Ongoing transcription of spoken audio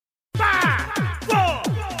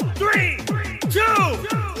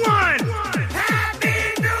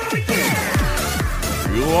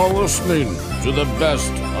are listening to the best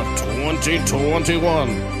of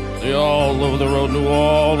 2021, the All Over the Road New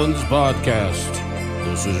Orleans podcast.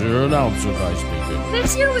 This is your announcer guy speaking.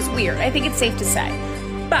 This year was weird, I think it's safe to say.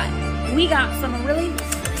 But we got some really,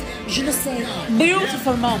 je ne sais,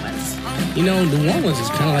 beautiful moments. You know, New Orleans is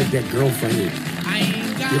kind of like that girlfriend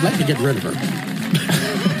you'd like to get rid of her.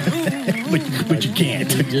 but you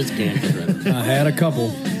can't. You just can't get rid of her. I had a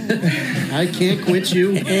couple. I can't quit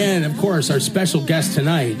you. And, of course, our special guest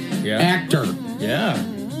tonight, actor. Yeah.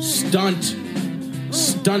 Stunt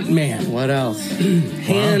man. What else?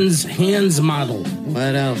 Hands model.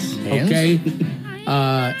 What else? Okay?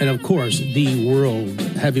 And, of course, the world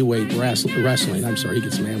heavyweight wrestling. I'm sorry, he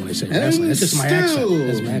gets mad when I say wrestling. That's just my accent.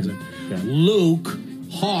 That's my accent. Yeah. Luke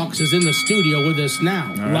Hawks is in the studio with us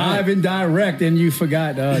now. Live and direct, and you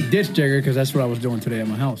forgot ditch digger, because that's what I was doing today at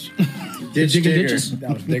my house. Ditch digger.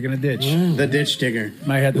 I was digging a ditch. Yeah. The ditch digger.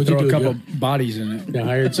 Might have to What'd throw you a do? couple bodies in it. You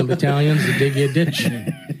hired some Italians to dig you a ditch.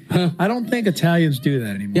 I don't think Italians do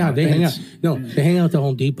that anymore. Yeah, they hang out. No, they hang out at the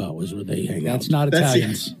Home Depot is where they hang out. That's not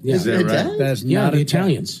Italians. Yeah. Is that right? That's Yeah, not the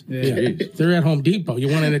Italians. Yeah. They're at Home Depot. You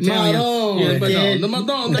want an Italian?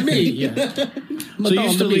 Madonna, me. Yeah. So you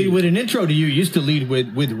used to lead with an intro to you. You used to lead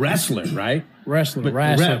with wrestler, right? Wrestler.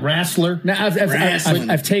 Wrestler. Now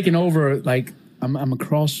I've taken over. Like I'm a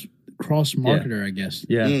cross marketer, I guess.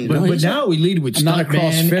 Yeah, but now we lead with I'm not a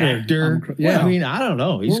stuntman, CrossFitter. actor. Yeah. I mean, I don't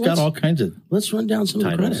know. He's got all kinds of. Let's run down some of the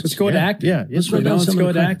titles. credits. Let's go to acting. Yeah, let's run down Let's some go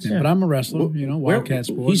of to the acting. credits. But I'm a wrestler. Wildcat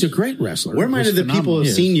Sports. He's a great wrestler. Where might have the people have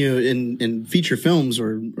Yes. seen you in feature films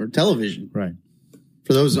or television? Right.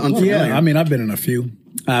 For those unfamiliar. Yeah, I mean, I've been in a few.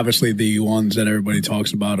 Obviously, the ones that everybody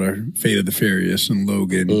talks about are Fate of the Furious and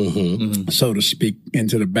Logan, so to speak,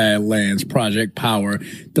 Into the Badlands, Project Power.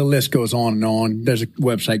 The list goes on and on. There's a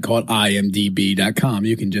website called imdb.com.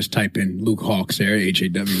 You can just type in Luke Hawks there,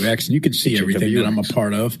 HAWX, and you can see everything that I'm a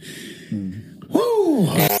part of. Woo!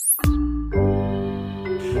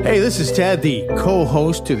 Hey, this is Tad, the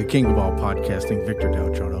co-host to the King of All Podcasting, Victor Del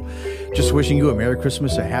Trono. Just wishing you a Merry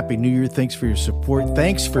Christmas, a Happy New Year. Thanks for your support.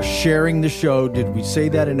 Thanks for sharing the show. Did we say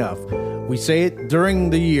that enough? We say it during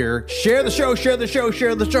the year. Share the show, share the show,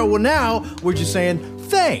 share the show. Well, now we're just saying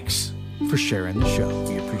thanks for sharing the show.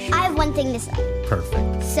 We appreciate it. I have one thing to say.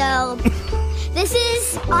 Perfect. So, this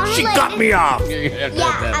is unrelated. She cut me off. Yeah,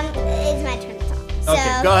 it's my turn to talk. So,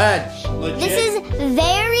 Okay, go ahead. This is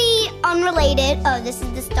very unrelated. Oh, this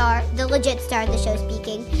is the legit star of the show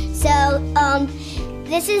speaking. So,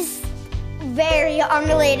 this is very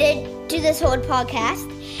unrelated to this whole podcast.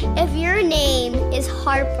 If your name is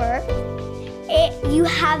Harper, you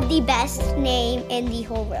have the best name in the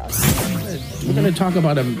whole world. We're going to talk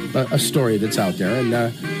about a story that's out there,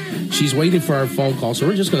 and she's waiting for our phone call, so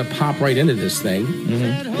we're just going to pop right into this thing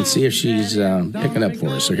and see if she's picking up for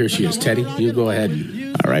us. So here she is. Teddy, you go ahead.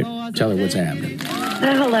 All right, tell her what's happening.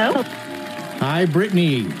 Hello. Hi,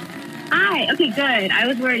 Brittany. Hi. Okay, good. I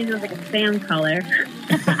was worried it was like a spam caller.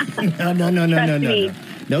 No.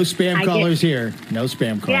 No spam callers here. No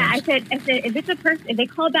spam callers. Yeah, I said if it's a person, if they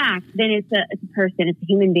call back, then it's a person. It's a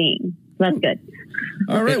human being. So that's good.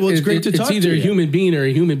 All right. Well, it's great to talk to you. It's either a human being or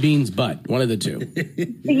a human being's butt. One of the two.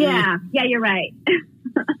 Yeah, you're right.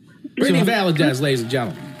 Brittany Valadez, ladies and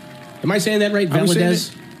gentlemen. Am I saying that right?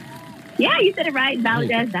 Valadez? Yeah, you said it right.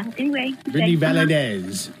 Valadez. Anyway. Brittany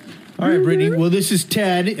Valadez. All right, Brittany. Well, this is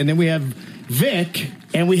Ted, and then we have Vic,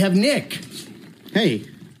 and we have Nick. Hey.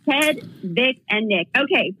 Ted, Vic, and Nick.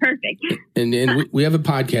 Okay, perfect. And we have a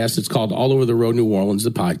podcast. It's called All Over the Road New Orleans, the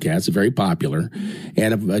podcast. It's very popular.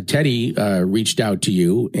 And Teddy reached out to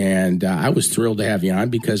you, and I was thrilled to have you on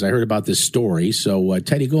because I heard about this story. So,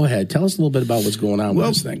 Teddy, go ahead. Tell us a little bit about what's going on with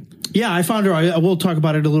this thing. Yeah, I found her. I will talk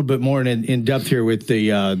about it a little bit more in depth here with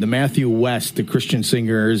the Matthew West, the Christian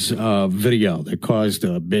singer's video that caused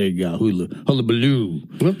a big hullabaloo.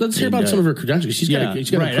 Well, let's hear about some of her credentials. She's got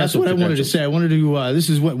right. That's what I wanted to say. I wanted to. This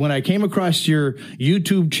is when I came across your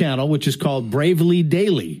YouTube channel, which is called Bravely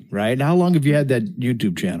Daily. Right? How long have you had that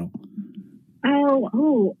YouTube channel?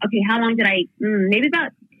 Oh, okay. How long did I? Maybe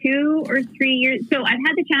about 2 or 3 years. So I've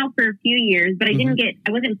had the channel for a few years, but I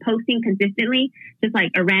wasn't posting consistently, just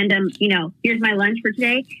like a random, here's my lunch for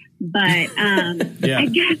today. But I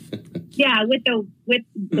guess, with the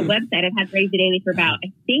website, I've had Bravely Daily for about,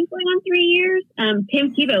 I think, going on 3 years.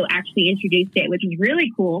 Tim Tebow actually introduced it, which was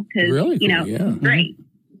really cool because, great.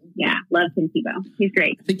 Yeah, love Tim Tebow. He's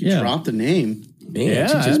great. I think you dropped the name. Man,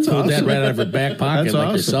 she just pulled that right out of her back pocket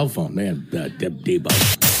like her cell phone. Man,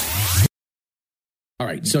 Tebow. All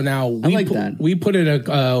right, so now we put in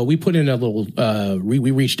a little.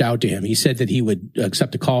 We reached out to him. He said that he would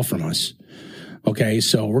accept a call from us. Okay,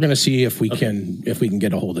 so we're going to see if we can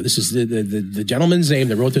get a hold of this. Is the gentleman's name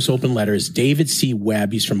that wrote this open letter is David C.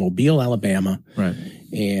 Webb. He's from Mobile, Alabama. Right.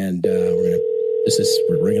 And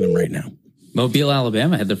we're ringing him right now. Mobile,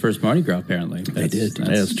 Alabama had the first Mardi Gras, apparently. They did.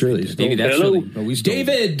 That's true. Maybe that's really.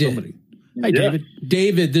 David. Hi, David.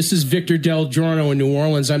 David, this is Victor Del Giorno in New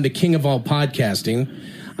Orleans. I'm the king of all podcasting.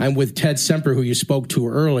 I'm with Ted Semper, who you spoke to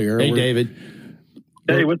earlier. Hey, David.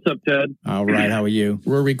 Hey, what's up, Ted? All right, how are you?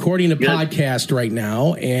 We're recording a podcast right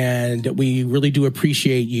now, and we really do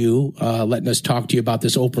appreciate you letting us talk to you about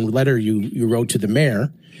this open letter you wrote to the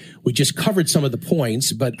mayor. We just covered some of the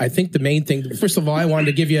points, but I think the main thing, first of all, I wanted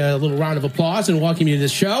to give you a little round of applause and welcome you to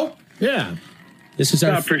this show. Yeah.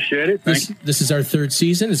 I appreciate it. This is our third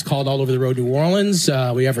season. It's called All Over the Road New Orleans.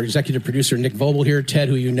 We have our executive producer, Nick Vogel, here, Ted,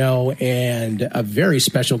 who you know, and a very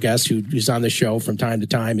special guest who's on the show from time to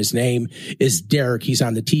time. His name is Derek. He's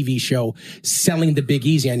on the TV show Selling the Big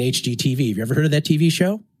Easy on HGTV. Have you ever heard of that TV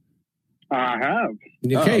show? I have.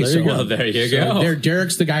 Okay, there you go.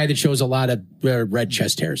 Derek's the guy that shows a lot of red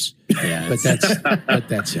chest hairs. Yeah, but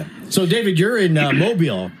that's him. So, David, you're in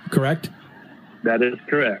Mobile, correct? That is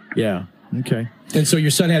correct. Yeah. Okay. And so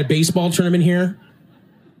your son had a baseball tournament here?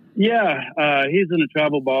 Yeah, he's in a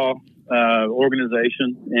travel ball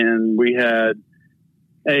organization, and we had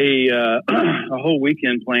a whole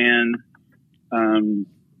weekend planned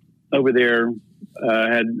over there.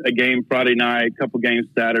 Had a game Friday night, a couple games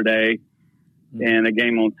Saturday, and a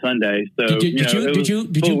game on Sunday. So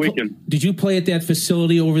did you play at that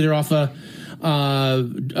facility over there off of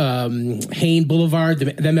Hayne Boulevard,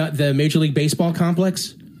 the Major League Baseball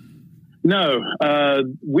complex? No,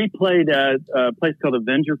 we played at a place called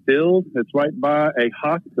Avenger Field. It's right by a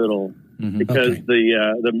hospital because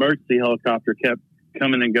the emergency helicopter kept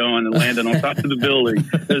coming and going and landing on top of the building.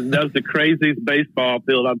 That was the craziest baseball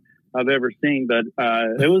field I've ever seen, but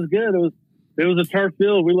it was good. It was a turf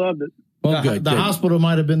field. We loved it. Well, good. The hospital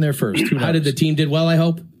might have been there first. How did the team did well, I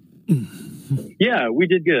hope? Yeah, we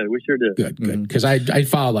did good. We sure did. Good. Because I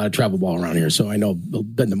follow a lot of travel ball around here, so I know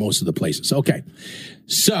I've been to most of the places. Okay.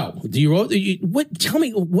 So, you want to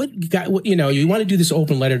do this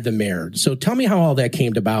open letter to the mayor. So tell me how all that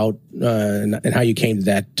came about and how you came to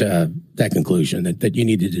that conclusion that you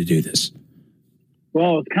needed to do this.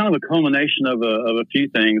 Well, it's kind of a culmination of a few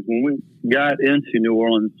things. When we got into New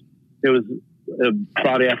Orleans, it was a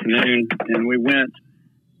Friday afternoon, and we went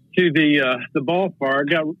to the ballpark,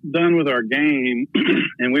 got done with our game,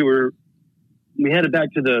 and we headed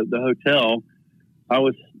back to the hotel. I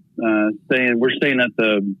was we're staying at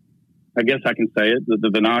I guess I can say it, the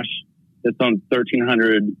Vinache. It's on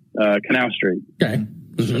 1300 Canal Street. Okay.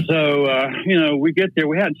 Mm-hmm. So, we get there.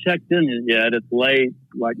 We hadn't checked in yet. It's late,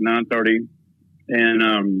 like 9:30.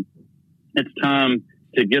 And it's time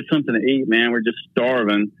to get something to eat, man. We're just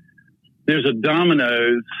starving. There's a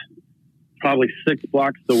Domino's probably 6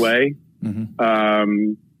 blocks away, close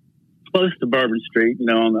to Bourbon Street,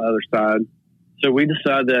 on the other side. So we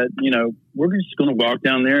decided that, we're just going to walk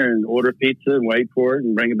down there and order pizza and wait for it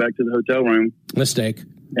and bring it back to the hotel room. Mistake.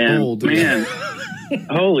 And man,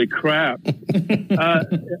 holy crap.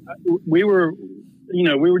 We were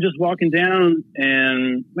just walking down,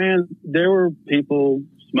 and man, there were people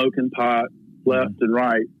smoking pot left and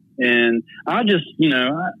right. And I just,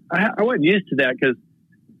 I wasn't used to that because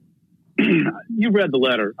you read the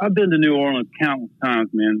letter. I've been to New Orleans countless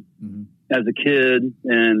times, man. As a kid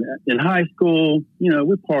and in high school, we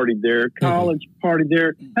partied there, college, partied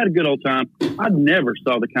there, had a good old time. I never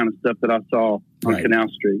saw the kind of stuff that I saw on Canal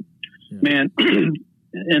Street. Yeah. Man,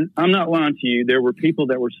 and I'm not lying to you. There were people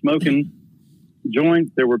that were smoking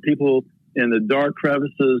joints. There were people in the dark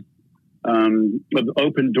crevices of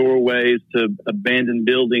open doorways to abandoned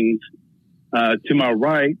buildings to my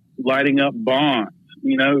right, lighting up bonds,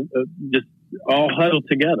 just all huddled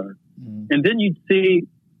together. And then you'd see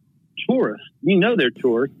tourists. They're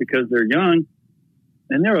tourists because they're young,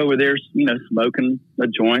 and they're over there, smoking a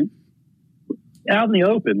joint out in the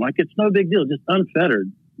open, like it's no big deal, just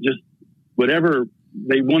unfettered, just whatever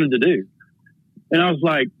they wanted to do. And I was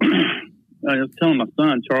like, I was telling my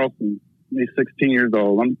son, Charleston, he's 16 years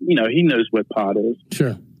old. He knows what pot is.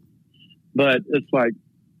 Sure. But it's like,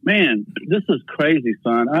 man, this is crazy,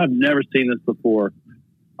 son. I've never seen this before.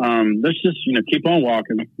 Let's just, keep on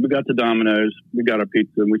walking. We got the Domino's, we got our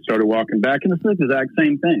pizza, and we started walking back, and it's the exact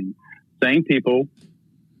same thing. Same people.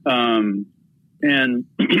 And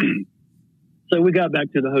so we got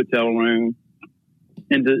back to the hotel room,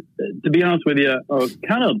 and to be honest with you, I was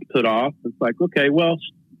kind of put off. It's like, okay, well,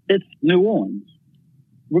 it's New Orleans.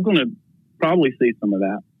 We're going to probably see some of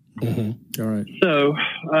that. All right. So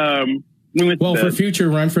Well, for future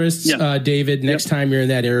run frists, Yeah. David, next time you're in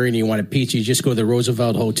that area and you want a pizza, you just go to the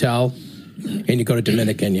Roosevelt Hotel and you go to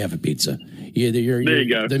Dominica and you have a pizza. There you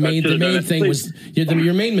go. The main thing was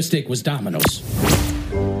your main mistake was Domino's.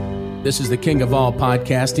 This is the king of all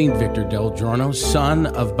podcasting, Victor Del Giorno, son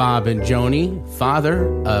of Bob and Joni, father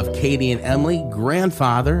of Katie and Emily,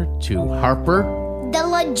 grandfather to Harper, The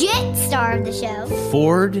legit star of the show.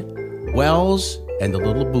 Ford, Wells, and the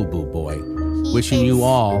little boo-boo boy. Wishing you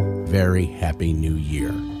all very happy new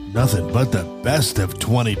year. Nothing but the best of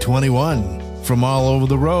 2021 from all over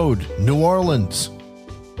the road, New Orleans.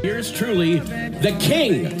 Here's truly the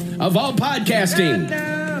king of all podcasting,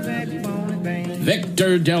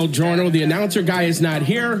 Victor Del Giorno. The announcer guy is not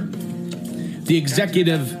here. The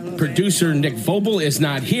executive producer, Nick Vogel, is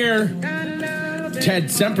not here. Ted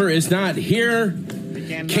Semper is not here.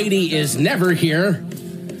 Katie is never here.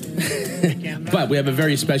 But we have a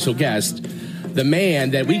very special guest. The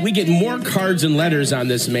man that we get more cards and letters on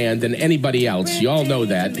this man than anybody else. You all know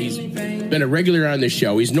that. He's been a regular on the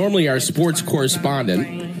show. He's normally our sports correspondent.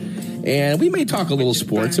 And we may talk a little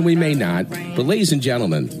sports and we may not. But ladies and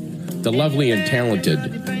gentlemen, the lovely and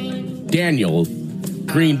talented Daniel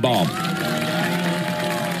Greenbaum.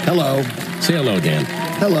 Hello. Say hello, Dan.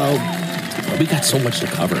 Hello. We got so much to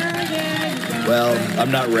cover. Well,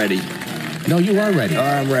 I'm not ready. No, you are ready.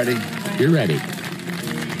 I'm ready. You're ready.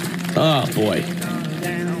 Oh, boy.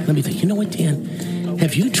 Let me think. You know what, Dan?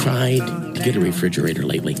 Have you tried to get a refrigerator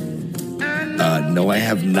lately? No, I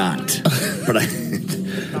have not. But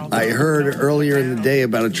I heard earlier in the day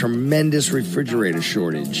about a tremendous refrigerator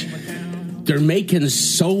shortage. They're making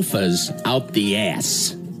sofas out the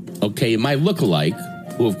ass. Okay, my lookalike,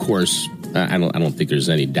 who of course I don't think there's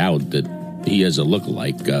any doubt that he is a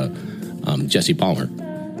lookalike. Jesse Palmer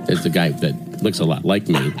is the guy that looks a lot like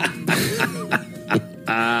me.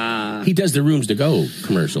 He does the Rooms to Go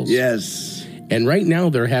commercials. Yes. And right now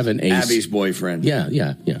they're having Abby's boyfriend.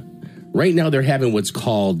 Yeah. Right now they're having what's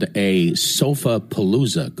called a sofa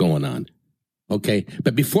palooza going on. Okay,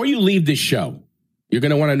 but before you leave this show, you're going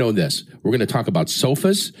to want to know this. We're going to talk about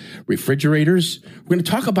sofas, refrigerators. We're going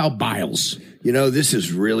to talk about Biles. You know, this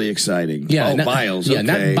is really exciting. Yeah, Biles. Yeah,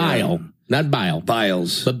 okay. Not Bile.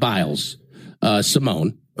 Biles. But Biles.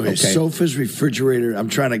 Simone. Okay, sofas, refrigerator. I'm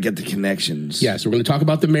trying to get the connections. Yeah, so we're going to talk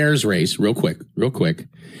about the mayor's race real quick.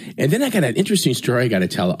 And then I got an interesting story I got to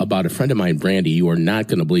tell about a friend of mine, Brandy. You are not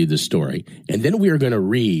going to believe this story. And then we are going to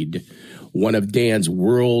read one of Dan's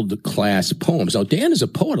world-class poems. Now, Dan is a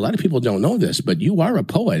poet. A lot of people don't know this, but you are a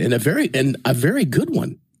poet, and a very good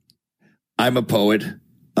one. I'm a poet,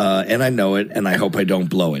 and I know it, and I hope I don't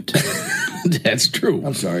blow it. That's true.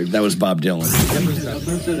 I'm sorry. That was Bob Dylan.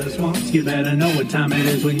 You better know what time it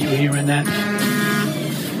is when you're hearing that.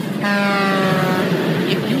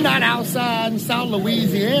 If you're not outside in South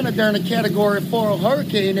Louisiana during a Category 4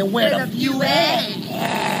 hurricane, then where the you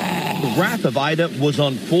at? The wrath of Ida was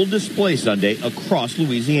on full display Sunday across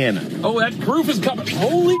Louisiana. Oh, that proof is coming.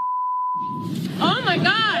 Holy. Oh, my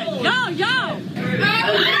God. Yo.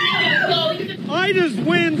 Ida's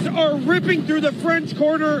winds are ripping through the French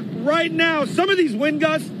Quarter right now. Some of these wind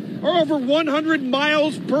gusts are over 100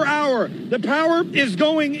 miles per hour. The power is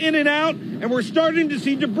going in and out, and we're starting to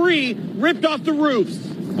see debris ripped off the roofs.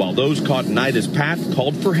 While those caught in Ida's path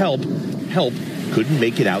called for help couldn't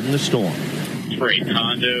make it out in the storm. For a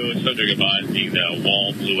condo, subject advising the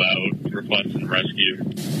wall blew out, requesting rescue.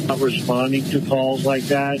 Not responding to calls like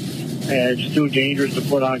that, and it's too dangerous to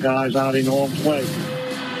put our guys out in harm's way.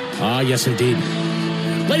 Ah, yes, indeed.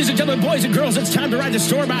 Ladies and gentlemen, boys and girls, it's time to ride the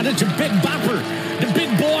storm out. It's your big bopper, the big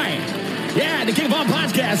boy. Yeah, the king of all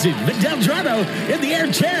podcasting, Vic Del Giorno in the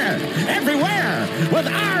air chair, everywhere, with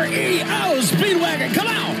REO Speedwagon. Come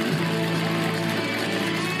on.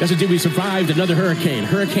 Yes, indeed, we survived another hurricane,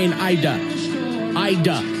 Hurricane Ida.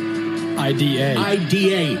 IDA.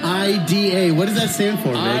 What does that stand for,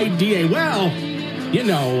 Vic? IDA. Well, you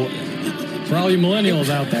know, for all you millennials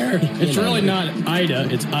out there, it's really not IDA,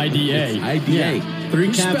 it's IDA. It's IDA. Yeah.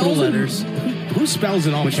 3 capital letters. Who spells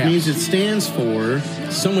it all Which caps? means it stands for...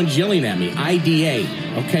 Someone's yelling at me. IDA.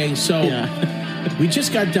 Okay, so we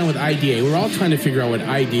just got done with IDA. We're all trying to figure out what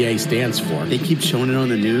IDA stands for. They keep showing it on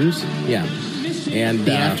the news? Yeah. And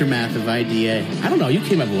the aftermath of IDA. I don't know. You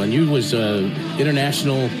came up with one. You was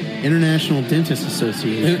International Dentist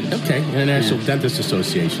Association. International Dentist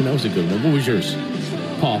Association. That was a good one. What was yours?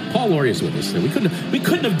 Paul Loria's with us. We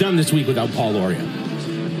couldn't have done this week without Paul Loria.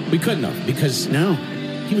 We couldn't have, because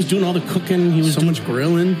he was doing all the cooking. He was so much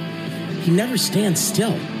grilling. He never stands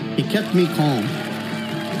still. He kept me calm.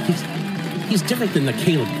 He's different than the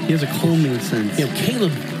Caleb. He has a calming sense. You know,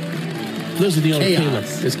 Caleb, those are the only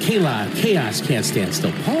Chaos. It's chaos can't stand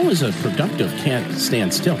still. Paul is a productive can't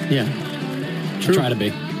stand still. Yeah. Try to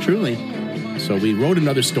be. Truly. So we rode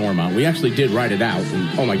another storm out. We actually did ride it out.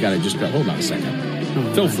 And, oh my God, I just got, hold on a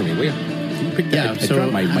second. Fill for me, will you? Pick that. I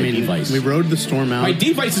dropped my device. We rode the storm out. My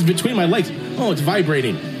device is between my legs. Oh, it's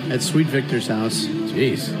vibrating. At Sweet Victor's house.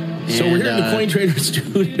 Jeez. So we're here in the Coin Trader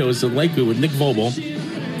Studios in Lakewood with Nick Vogel.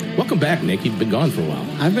 Welcome back, Nick. You've been gone for a while.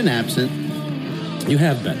 I've been absent. You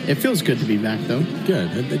have been. It feels good to be back, though.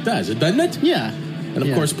 Good. It does. Doesn't it? Yeah. And,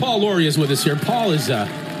 of course, Paul Laurie is with us here. Paul is,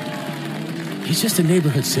 he's just a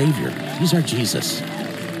neighborhood savior. He's our Jesus.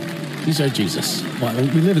 He's our Jesus. Well,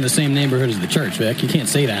 we live in the same neighborhood as the church, Vic. You can't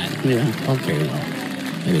say that. Yeah. Okay, well.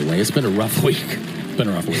 Anyway, it's been a rough week. It's been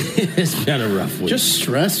a rough week. It's been a rough week. Just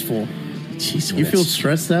stressful. Jeez, you feel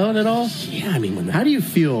stressed out at all? Yeah, I mean, how do you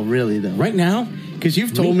feel really though? Right now? Because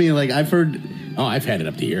you've told me, like, I've heard. Oh, I've had it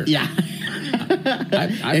up to here. Yeah.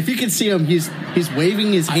 If you can see him, he's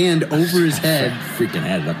waving his hand over his head. Freaking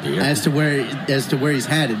had it up to here. As to where he's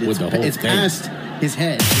had it. With the whole it's thing. past his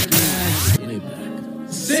head.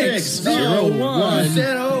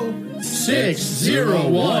 601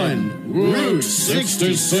 601 Route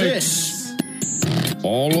 66.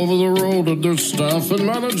 All over the road, and their staff and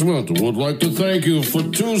management would like to thank you for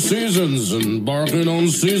 2 seasons, embarking on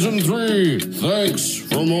season 3. Thanks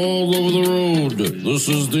from all over the road. This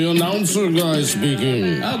is the announcer guy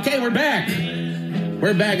speaking. Okay, we're back.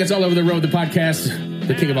 We're back. It's All Over the Road, the podcast,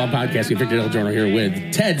 the king of all podcasting. Victor Del Giorno here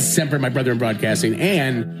with Ted Semper, my brother in broadcasting,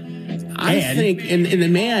 and I think, and the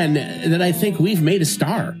man that I think we've made a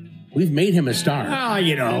star. We've made him a star.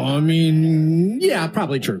 Yeah,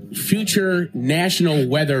 probably true. Future national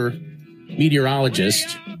weather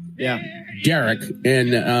meteorologist. Yeah. Derek,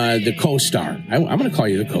 and the co-star. I'm going to call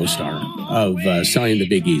you the co-star of Selling the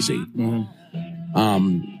Big Easy.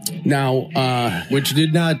 Mm-hmm. Now, which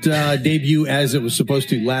did not debut as it was supposed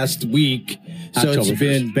to last week. So October it's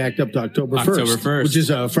been 1st. backed up to October 1st. October 1st. Which is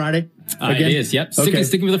Friday? It is, yep.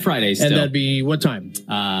 Sticking with the Fridays still. And that'd be what time?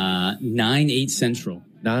 9/8 Central.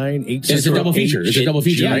 9/8 It's a double feature. It's a double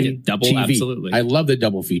feature, right? Double, TV. absolutely. I love the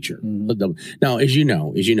double feature. Now, as you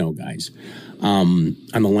know, guys, on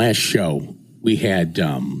the last show, we had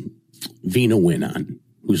Vina Wynn on,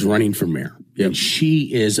 who's running for mayor. And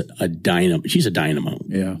she is a dynamo. She's a dynamo.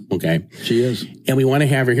 Yeah. Okay. She is. And we want to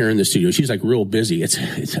have her here in the studio. She's like real busy.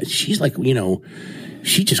 She's like,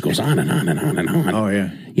 she just goes on and on and on and on. Oh,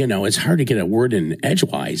 yeah. It's hard to get a word in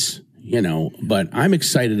edgewise, but I'm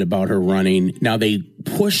excited about her running. Now, they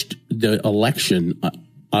pushed the election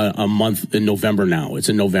a month in November now. It's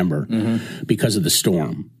in November because of the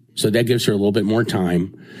storm. So that gives her a little bit more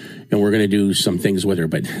time, and we're going to do some things with her.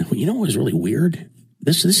 But you know what was really weird?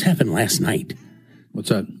 This happened last night. What's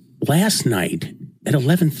that? Last night at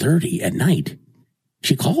 11:30 at night,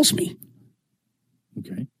 she calls me.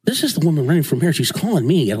 Okay. This is the woman running from here. She's calling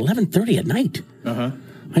me at 11:30 at night. Uh-huh.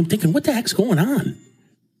 I'm thinking, what the heck's going on?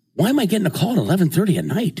 Why am I getting a call at 11:30 at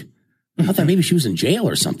night? I thought maybe she was in jail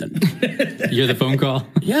or something. You're the phone call?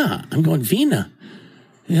 Yeah. I'm going, Vina.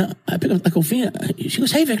 Yeah. I pick up, I go, Vina. She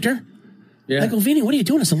goes, hey, Victor. Yeah. I go, Vina, what are you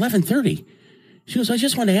doing? It's 11:30. She goes, I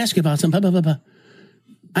just wanted to ask you about something. Blah, blah, blah, blah.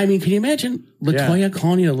 I mean, can you imagine Latoya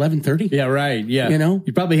calling you at 11:30? Yeah, right. Yeah.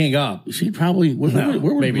 You'd probably hang up. She'd probably, where would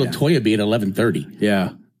Latoya be at 11:30?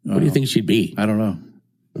 Yeah. What do you think she'd be? I don't know.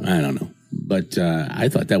 But I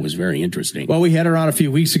thought that was very interesting. Well, we had her on a few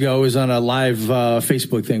weeks ago. It was on a live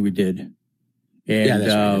Facebook thing we did. And, yeah,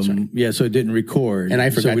 that's right. Yeah, so it didn't record. And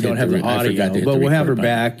I forgot so we don't have the audio. But we'll have her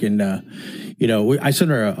back. And, I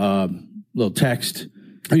sent her a little text.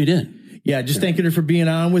 Oh, you did? Yeah, just thanking her for being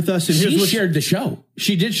on with us. And she shared the show.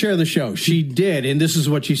 She did share the show. She did. And this is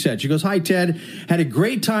what she said. She goes, hi, Ted. Had a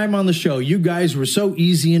great time on the show. You guys were so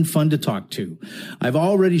easy and fun to talk to. I've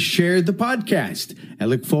already shared the podcast. I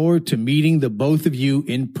look forward to meeting the both of you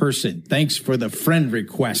in person. Thanks for the friend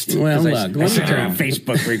request. Well, look, I sent her a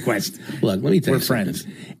Facebook request. Look, let me tell you We're friends.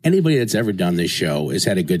 Anybody that's ever done this show has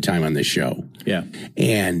had a good time on this show. Yeah.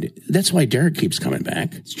 And that's why Derek keeps coming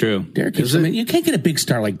back. It's true. Derek keeps coming. You can't get a big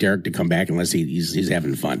star like Derek to come back unless he's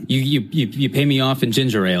having fun. You pay me off in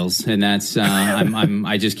ginger ales, and that's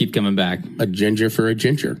I just keep coming back. A ginger for a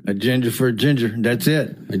ginger. A ginger for a ginger. That's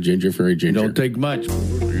it. A ginger for a ginger. Don't take much.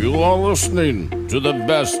 You are listening to the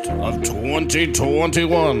best of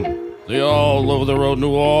 2021, the All Over the Road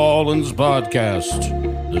New Orleans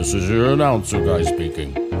podcast. This is your announcer guy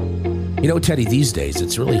speaking. You know, Teddy, these days,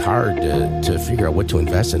 it's really hard to figure out what to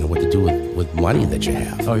invest in and what to do with money that you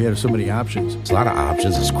have. Oh, yeah, there's so many options. There's a lot of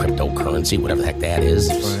options. There's cryptocurrency, whatever the heck that is.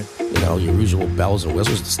 Right. your usual bells and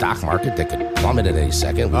whistles. The stock market that could plummet at any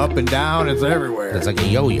second. Up and down, it's everywhere. It's like a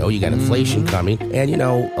yo-yo. You got inflation coming. And,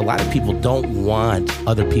 a lot of people don't want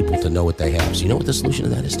other people to know what they have. So you know what the solution to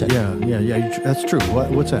that is, Ted? Yeah. That's true.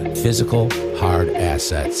 What's that? Physical hard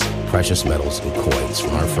assets, precious metals, and coins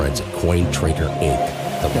from our friends at Coin Trader Inc.,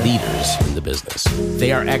 the leaders in the business.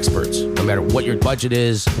 They are experts. No matter what your budget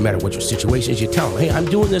is, no matter what your situation is, you tell them, hey, I'm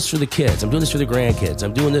doing this for the kids. I'm doing this for the grandkids.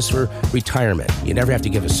 I'm doing this for retirement. You never have to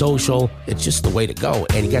give a social. It's just the way to go.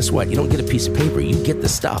 And guess what? You don't get a piece of paper. You get the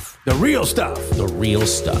stuff. The real stuff. The real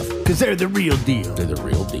stuff. Because they're the real deal. They're the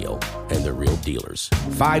real deal. And they're real dealers.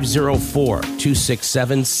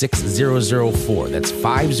 504-267-6004. That's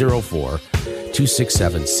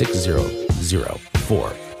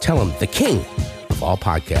 504-267-6004. Tell them the king of all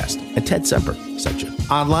podcasts and Ted Semper sent you.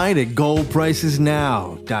 Online at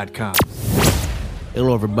goldpricesnow.com.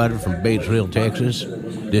 Hello, everybody from Batesville, Texas.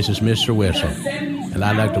 This is Mr. Whistle, and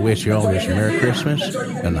I'd like to wish you all this Merry Christmas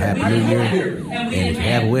and a Happy New Year. And if you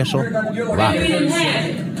have a whistle, rock it. We didn't have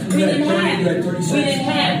it.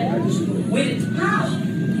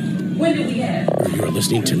 When did we have it? You are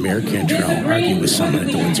listening to Mayor Cantrell argue with someone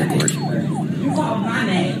at the Windsor Court. You call my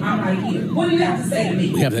name, I'm right here. What do you have to say to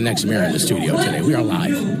me? We have the next mayor in the studio today. We are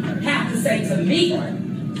live. What do you have to say to me?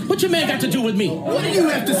 What your man got to do with me? What do you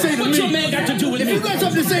have to say to me? What your man got to do with me? If you got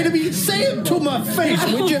something to say to me, say it to my face,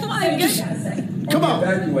 would you? Just, come on.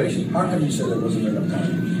 Evacuation. How come you said there wasn't enough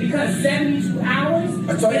time? Because 72 hours.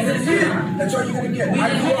 That's all you're going to get. That's all you're going to get.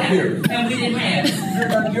 I grew up here. And we didn't have it.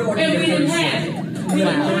 You're like and we didn't have it. We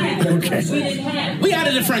didn't have it. Okay. We didn't have it. We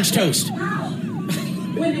added a French toast.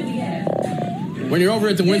 When did we have it? When you're over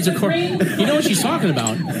at the Windsor Court, you know what she's talking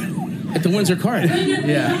about at the Windsor Court.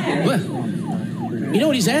 Yeah. What? You know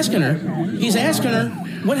what he's asking her? He's asking her,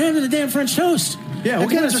 what happened to the damn French toast? Yeah, what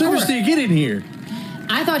kind of service do you get in here?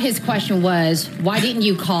 I thought his question was, why didn't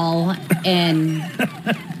you call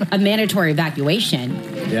a mandatory evacuation?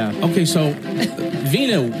 Yeah. Okay, so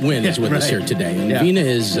Vina Wynn is with us here today. And Vina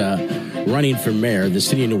is running for mayor of the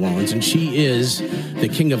city of New Orleans, and she is the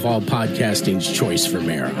king of all podcasting's choice for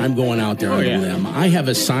mayor. I'm going out there with them. I have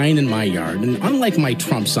a sign in my yard, and unlike my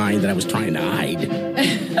Trump sign that I was trying to hide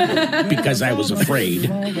because I was afraid,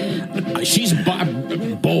 she's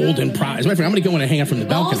bold and proud. As a matter of fact, I'm going to go in and hang out from the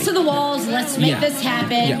balcony. Balls to the walls. Let's make this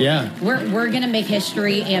happen. Yeah. We're going to make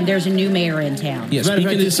history, and there's a new mayor in town. Yeah, As a matter of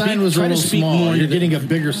fact, the sign was a little small. You're getting a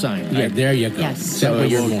bigger sign. Yeah, there you go. Yes. So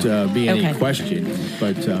it won't be any question.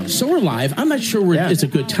 But so we're live. I'm not sure it's a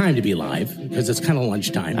good time to be live because it's kind of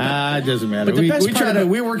lunchtime. It doesn't matter.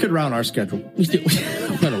 We work it around our schedule.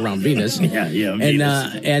 Around Venus. Yeah.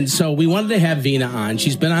 And so we wanted to have Vina on.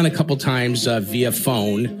 She's been on a couple times via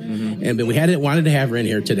phone, and we wanted to have her in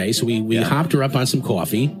here today. So we hopped her up on some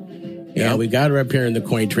coffee. And we got her up here in the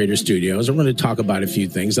Coin Trader Studios. We're going to talk about a few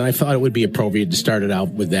things. And I thought it would be appropriate to start it out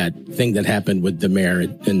with that thing that happened with the mayor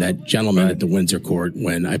and that gentleman at the Windsor Court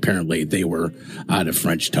when apparently they were out of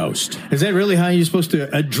French toast. Is that really how you're supposed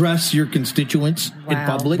to address your constituents in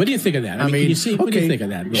public? What do you think of that? I mean, what do you think of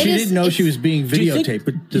that? She didn't know she was being videotaped,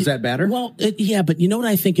 but does that matter? Well, but you know what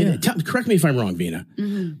I think? Correct me if I'm wrong, Vina.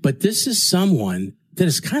 But this is someone that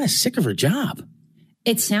is kind of sick of her job.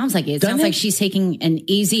 It sounds like it. It sounds like she's taking an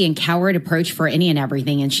easy and coward approach for any and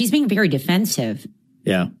everything, and she's being very defensive.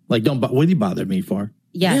 Yeah. Like, what do you bother me for?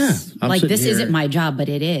 Yes. Yeah. Like, this isn't my job, but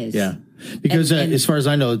it is. Yeah. Because as far as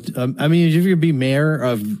I know, if you're going to be mayor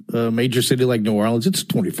of a major city like New Orleans, it's a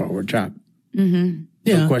 24-hour job. Mm-hmm.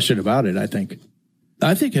 No question about it, I think.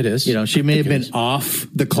 I think it is. She may have been off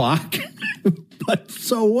the clock, but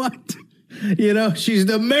so what? She's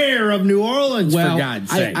the mayor of New Orleans, for God's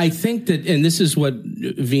sake. I think that, and this is what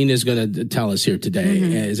Vina is going to tell us here today,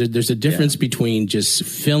 is that there's a difference between just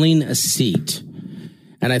filling a seat.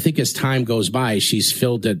 And I think as time goes by, she's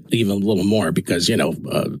filled it even a little more because,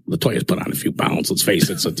 Latoya's put on a few pounds, let's face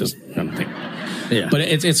it. So just kind of thing. Yeah. But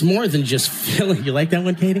it's more than just filling. You like that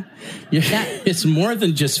one, Katie? It's more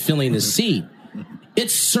than just filling a seat.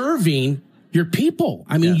 It's serving your people.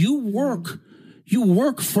 I mean, you work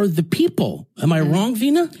for the people. Am I wrong,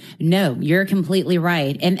 Vina? No, you're completely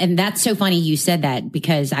right. And that's so funny you said that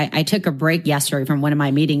because I took a break yesterday from one of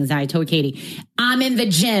my meetings and I told Katie, I'm in the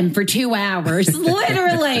gym for 2 hours.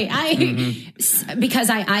 Literally. Because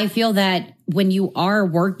I feel that when you are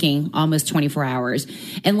working almost 24 hours,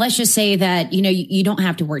 and let's just say that, you don't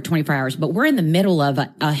have to work 24 hours, but we're in the middle of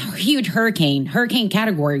a huge hurricane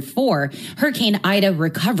category 4, Hurricane Ida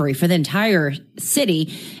recovery for the entire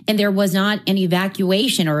city. And there was not an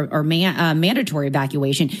evacuation or mandatory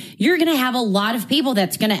evacuation. You're going to have a lot of people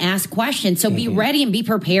that's going to ask questions. So be ready and be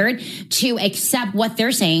prepared to accept what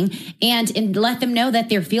they're saying. And unless let them know that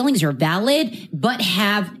their feelings are valid, but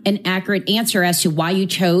have an accurate answer as to why you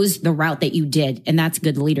chose the route that you did. And that's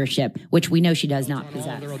good leadership, which we know she does not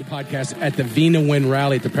possess. The podcast at the Vina Win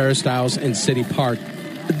Rally at the Peristyles in City Park.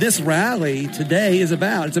 This rally today is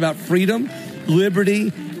about freedom,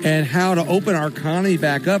 liberty, and how to open our economy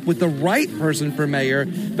back up with the right person for mayor,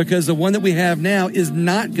 because the one that we have now is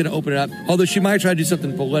not going to open it up. Although she might try to do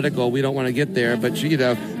something political. We don't want to get there, but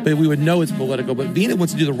but we would know it's political. But Vina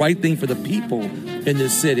wants to do the right thing for the people in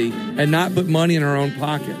this city and not put money in her own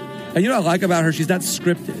pocket. And what I like about her, she's not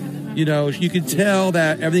scripted. You can tell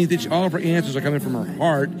that everything all of her answers are coming from her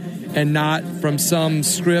heart and not from some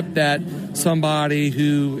script that somebody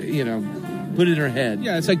who, put it in her head.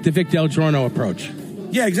 Yeah, it's like the Vic Del Giorno approach.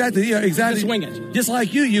 Yeah, exactly. Yeah, exactly. Just wing it. Just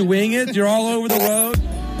like you wing it. You're all over the road.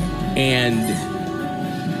 And,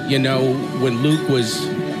 when Luke was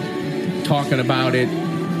talking about it,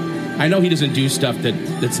 I know he doesn't do stuff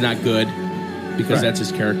that's not good because that's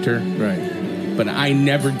his character. Right. But I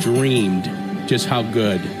never dreamed just how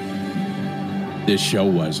good this show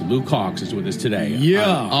was. Luke Hawks is with us today.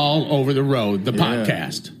 Yeah. All Over the Road, the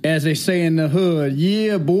podcast. As they say in the hood,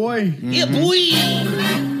 yeah, boy. Yeah, boy.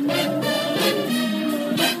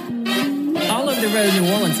 All Over the Road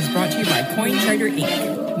New Orleans is brought to you by Coin Trader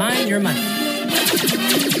Inc. Mind your money.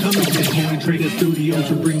 Coming to Coin Trader Studios,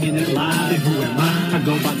 we're bringing it live. And who am I? I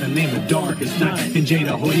go by the name of Darkest Night. And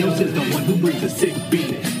Jada Hoyos is the one who brings the sick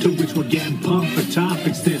beat, to which we're getting pumped for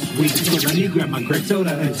topics this week. So let me grab my Greg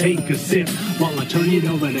soda and take a sip while I turn it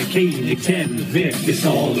over to Katie, Nick, Ted, and Vic. It's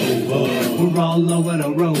all over. We're all over the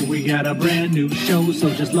road. We got a brand new show, so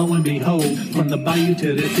just lo and behold, from the bayou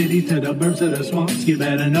to the city to the burbs to the swamps, you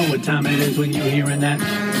better know what time it is when you're hearing that.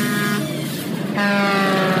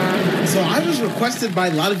 So I was requested by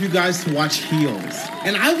a lot of you guys to watch Heels.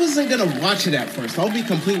 And I wasn't going to watch it at first. I'll be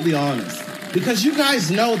completely honest. Because you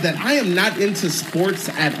guys know that I am not into sports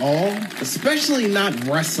at all, especially not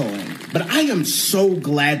wrestling. But I am so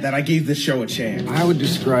glad that I gave this show a chance. I would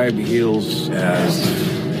describe Heels as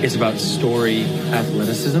it's about story,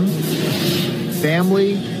 athleticism,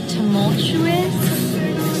 family, tumultuous,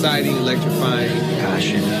 exciting, electrifying,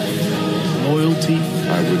 passion, loyalty.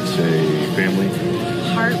 I would say family.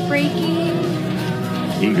 Heartbreaking,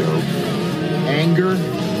 ego, anger,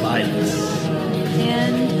 violence,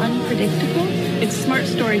 and unpredictable. It's smart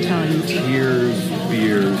storytelling. Tears,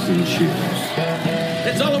 fears, and cheers.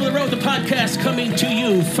 It's All Over the Road, the podcast, coming to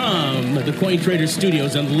you from the Coin Trader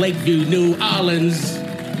Studios in Lakeview, New Orleans.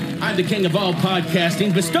 I'm the king of all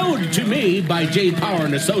podcasting, bestowed to me by J. Power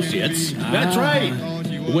and Associates. That's right.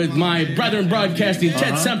 With my brother in broadcasting,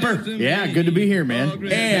 Ted Semper. Yeah, good to be here, man.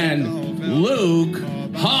 And Luke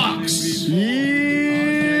Hawks.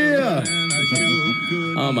 Yeah.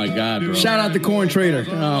 Oh, my God, bro. Shout out to Coin Trader.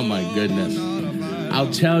 Oh, my goodness.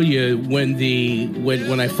 I'll tell you, when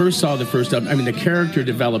I first saw the first up, the character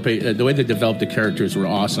development, the way they developed the characters were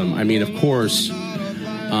awesome. Of course,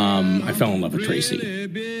 I fell in love with Tracy.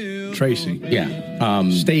 Yeah.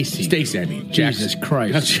 Stacy, Jesus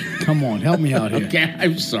Christ. Come on, help me out here. Okay,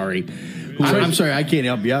 I'm sorry. I'm sorry, I can't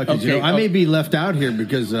help you out because I may be left out here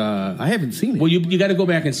because I haven't seen it. Well, you got to go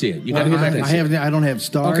back and see it. You got to go back and see it. I don't have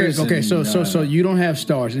stars. Okay. So you don't have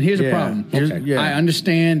stars, and here's the problem. I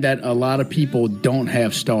understand that a lot of people don't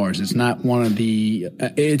have stars. It's not one of the.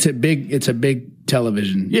 It's a big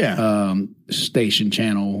television. Station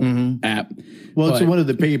channel app. Well, it's one of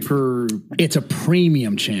the pay-per. It's a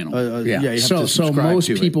premium channel. So most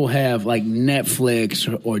people have like Netflix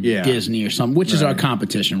or Disney or something, which is our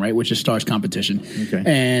competition, right? Which is Starz competition. Okay.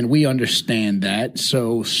 And we understand that.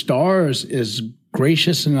 So Starz is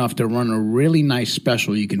gracious enough to run a really nice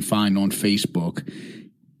special you can find on Facebook.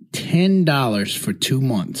 $10 for 2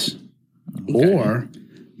 months. Or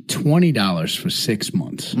 $20 for 6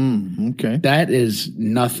 months. Okay. That is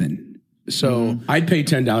nothing. So I'd pay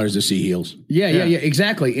 $10 to see Heels. Yeah,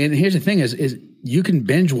 exactly. And here's the thing is you can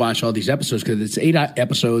binge watch all these episodes because it's 8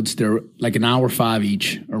 episodes. They're like an hour 5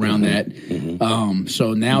 each around that.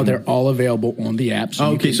 So now they're all available on the app.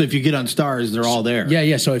 So so if you get on Starz, they're all there.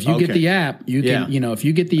 Yeah. So if you get the app, you can, if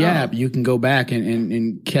you get the app, you can go back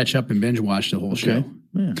and catch up and binge watch the whole show.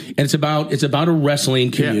 Yeah. And it's about a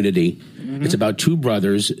wrestling community. It's about two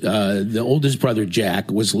brothers. The oldest brother,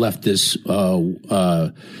 Jack, was left this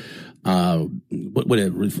wrestling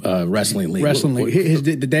league.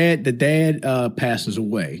 The dad passes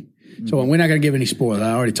away. So we're not going to give any spoilers.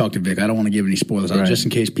 I already talked to Vic. I don't want to give any spoilers out just in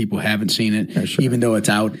case people haven't seen it, even though it's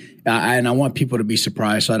out. And I want people to be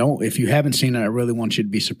surprised. So if you haven't seen it, I really want you to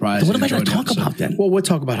be surprised. So what am I going to talk about then? Well, we'll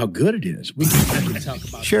talk about how good it is. We can talk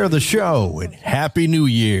about Share the show and Happy New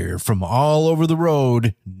Year from All Over the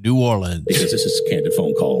Road, New Orleans. Because this is Candid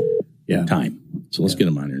Phone Call time. So let's get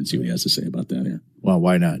him on here and see what he has to say about that here. Well,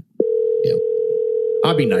 why not? Yeah.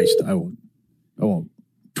 I'll be nice. I won't.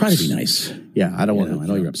 Try to be nice. Yeah, I don't want to. I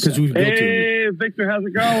know you're upset. Hey, Victor, how's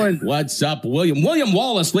it going? What's up, William? William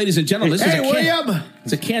Wallace, ladies and gentlemen. This is William.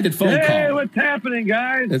 It's a candid phone call. Hey, what's happening,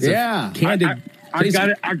 guys? It's a candid.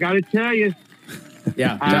 I got to tell you.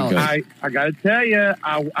 Yeah, I got to tell you.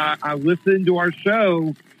 I listened to our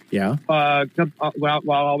show. Yeah. While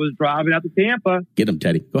I was driving out to Tampa. Get him,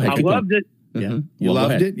 Teddy. Go ahead. I loved it. Yeah, you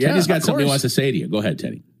loved it. Yeah, Teddy's got something he wants to say to you. Go ahead,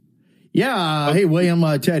 Teddy. Yeah. Hey, William,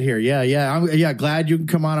 Ted here. Yeah. I'm glad you can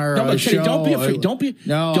come on our Teddy, show. don't be afraid. Don't be afraid.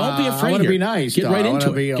 I want to be nice. Get right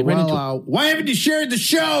into it. Why haven't you shared the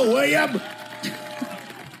show, William?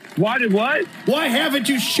 Why did what? Why haven't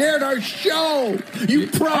you shared our show? You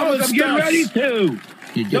promised I'm getting us. ready to.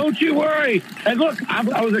 Don't you worry. And look, I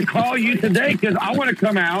was going to call you today because I want to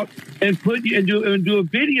come out and put you and do a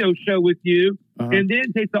video show with you, and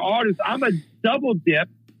then take the artist. I'm a double dip.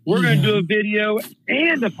 We're going to do a video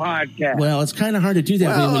and a podcast. Well, it's kind of hard to do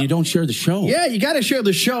that when you don't share the show. Yeah, you got to share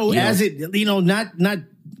the show as it, not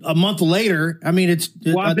a month later. I mean, it's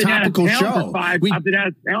a topical show. I've been out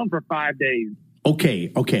of town for 5 days.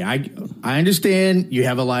 Okay. I understand. You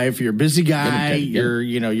have a life. You're a busy guy.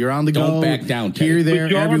 You're on the go. Don't back down. Teddy. Here,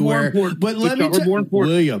 there, everywhere. But let me tell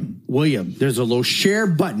you, William, there's a little share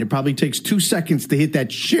button. It probably takes 2 seconds to hit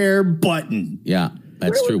that share button. Yeah.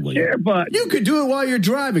 That's true, William. Share button. You could do it while you're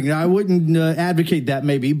driving. Now, I wouldn't advocate that,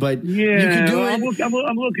 maybe, but you could do it. I'm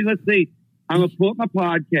looking. Let's see. I'm going to pull up my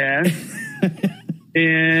podcast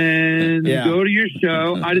and go to your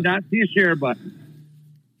show. I did not see a share button.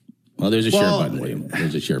 Well, there's a share button, William.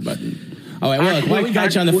 There's a share button. All right, well, while we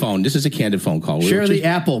got you on the phone, this is a candid phone call. Share the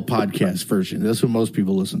Apple podcast version. That's what most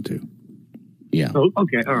people listen to. Yeah. Oh,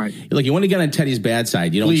 okay. All right. Look, you want to get on Teddy's bad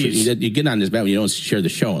side. You don't. You get on his bad when you don't share the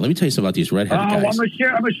show. Let me tell you something about these redheaded guys. I'm gonna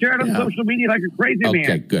share it on social media like a crazy man.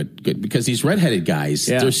 Okay, good. Because these redheaded guys,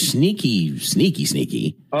 they're sneaky.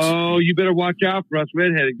 Oh, you better watch out for us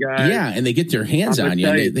redheaded guys. Yeah, and they get their hands on you.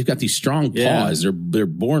 And they've got these strong paws. They're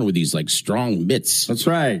born with these like strong mitts. That's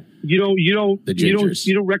right. You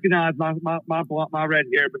don't recognize my red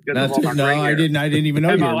hair because of all my gray hair. I didn't even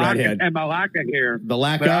know you were redhead. And my lack of hair. The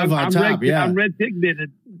lack of on top. I'm red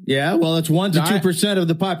pigmented. Yeah, well, it's 1 to 2% of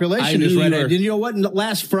the population is redhead. And you know what?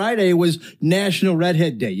 Last Friday was National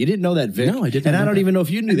Redhead Day. You didn't know that, Vic? No, I didn't. And I don't even know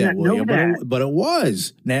if you knew that, William. But it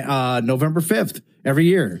was November 5th every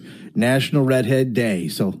year, National Redhead Day.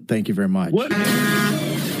 So thank you very much. What?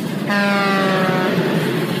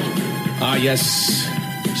 Yes.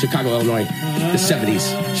 Chicago, Illinois, the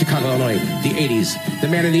 70s, Chicago, Illinois, the 80s, the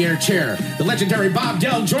man in the air chair, the legendary Bob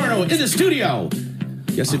Del Giorno in the studio.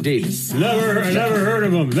 Yes, indeed. Never heard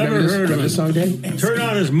of him. Never heard of him. This song, Danny? Turn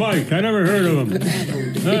on his mic. I never heard of him.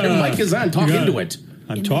 Your mic is on. Talk into it.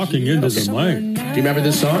 I'm talking into the mic. Do you remember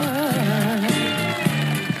this song?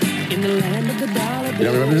 You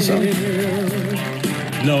don't remember this song?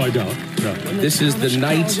 No, I don't. No. This is the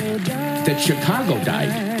night that Chicago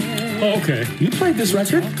died. Oh, okay. You played this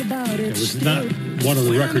record? It was not one of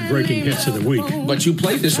the record-breaking hits of the week. But you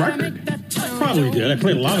played this record. Probably did. I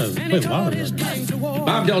played a lot of records.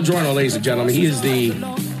 Bob Del Giorno, ladies and gentlemen, he is the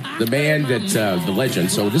man that the legend.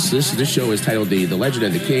 So this show is titled the Legend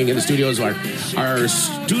and the King. In the studio is our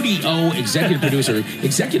studio executive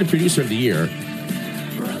producer of the year.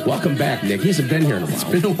 Welcome back, Nick. He hasn't been here in a while. It's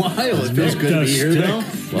been a while. It feels good to be here, though.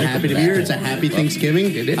 We're happy to be here. It's a happy Thanksgiving.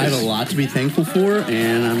 It is. I have a lot to be thankful for,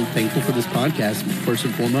 and I'm thankful for this podcast, first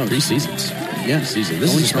and foremost. 3 seasons. Yeah. 3 seasons.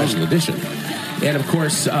 This is a special edition. And, of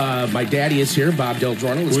course, my daddy is here, Bob Del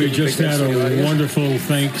Giorno. We just had a wonderful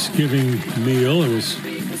Thanksgiving meal. It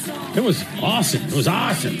was awesome. It was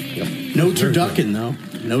awesome. Yep. No turducken, though.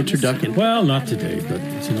 No turducken. Well, not today, but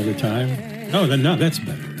it's another time. Oh, then no, that's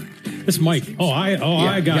better. It's Mike. I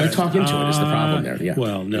got it. You got to talk into it. Is the problem there? Yeah.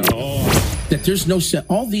 Well, no. That there's no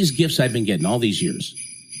all these gifts I've been getting all these years.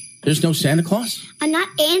 There's no Santa Claus? I'm not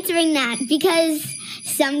answering that because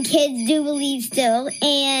some kids do believe still,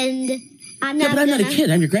 and I'm not. Yeah, but I'm not a kid.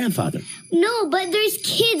 I'm your grandfather. No, but there's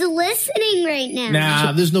kids listening right now.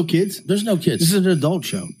 Nah, there's no kids. There's no kids. This is an adult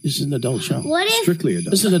show. This is an adult show. What if strictly adult?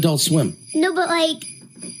 This is an Adult Swim. No, but like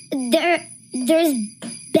there's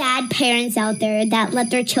bad parents out there that let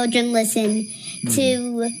their children listen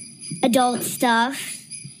to adult stuff.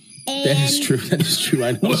 And that is true. That is true.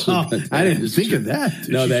 I know. Well, I didn't think of that.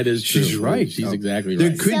 No, that is true. She's right. She's exactly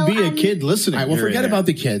There right. could be a kid listening. All right, well, forget about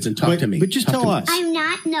the kids and talk to me. But just tell us. I'm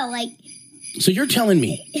not. No, like. So you're telling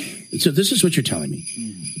me. So this is what you're telling me.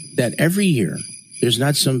 That every year there's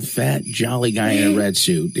not some fat, jolly guy in a red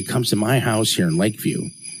suit that comes to my house here in Lakeview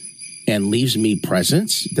and leaves me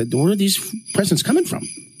presents. Where are these presents coming from?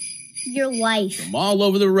 your wife. From all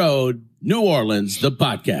over the road, New Orleans, the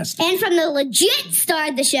podcast. And from the legit star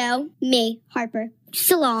of the show, me, Harper.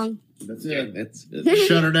 So long. That's it. That's it.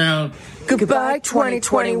 Shut her down. Goodbye,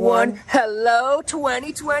 2021. Hello,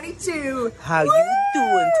 2022. How you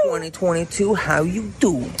doing, 2022? How you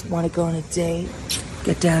doing? Want to go on a date?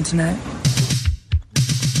 Get down tonight?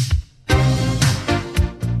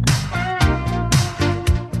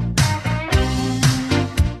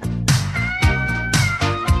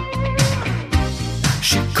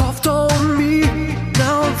 She coughed on me.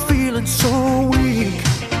 Now I'm feeling so weak.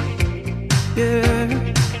 Yeah.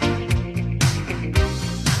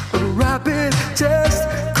 Rapid test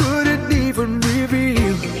couldn't even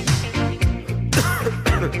reveal.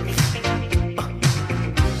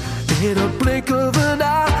 In a blink of an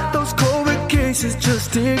eye, those COVID cases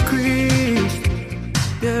just increased.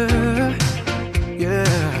 Yeah,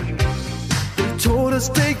 yeah. They told us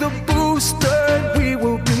take the booster and we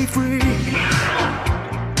will be free.